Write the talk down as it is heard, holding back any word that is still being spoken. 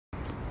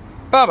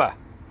Bubba,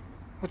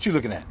 what you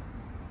looking at?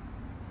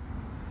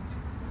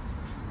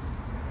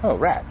 Oh,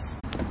 rats.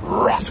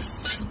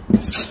 Rats.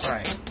 All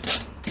right.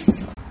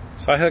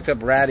 So I hooked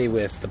up Ratty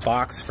with the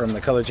box from the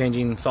color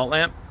changing salt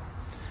lamp,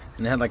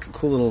 and it had like a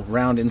cool little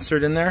round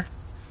insert in there.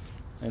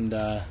 And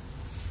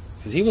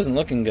because he wasn't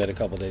looking good a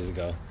couple days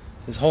ago,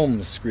 his home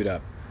was screwed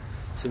up.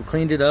 So we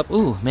cleaned it up.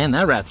 Ooh, man,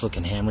 that rat's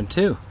looking hammered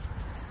too.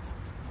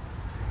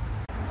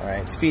 All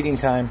right, it's feeding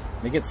time.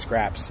 They get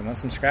scraps. You want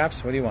some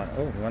scraps? What do you want?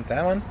 Oh, you want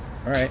that one?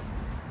 All right.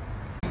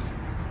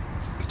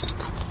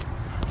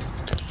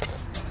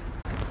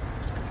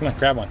 Come on,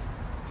 grab one.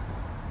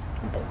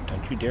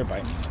 Don't you dare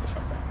bite me,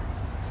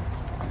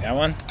 motherfucker. Got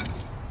one?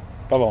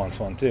 Bubba wants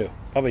one too.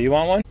 Bubba, you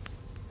want one?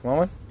 You want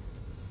one?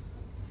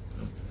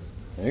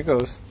 There it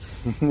goes.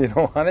 You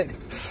don't want it?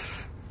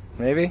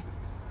 Maybe?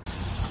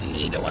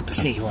 You don't want the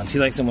sneaky ones. He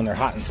likes them when they're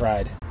hot and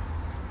fried.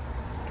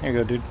 Here you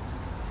go, dude.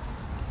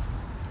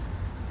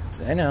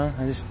 I know.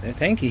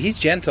 Thank you. He's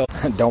gentle.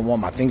 I don't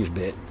want my fingers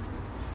bit.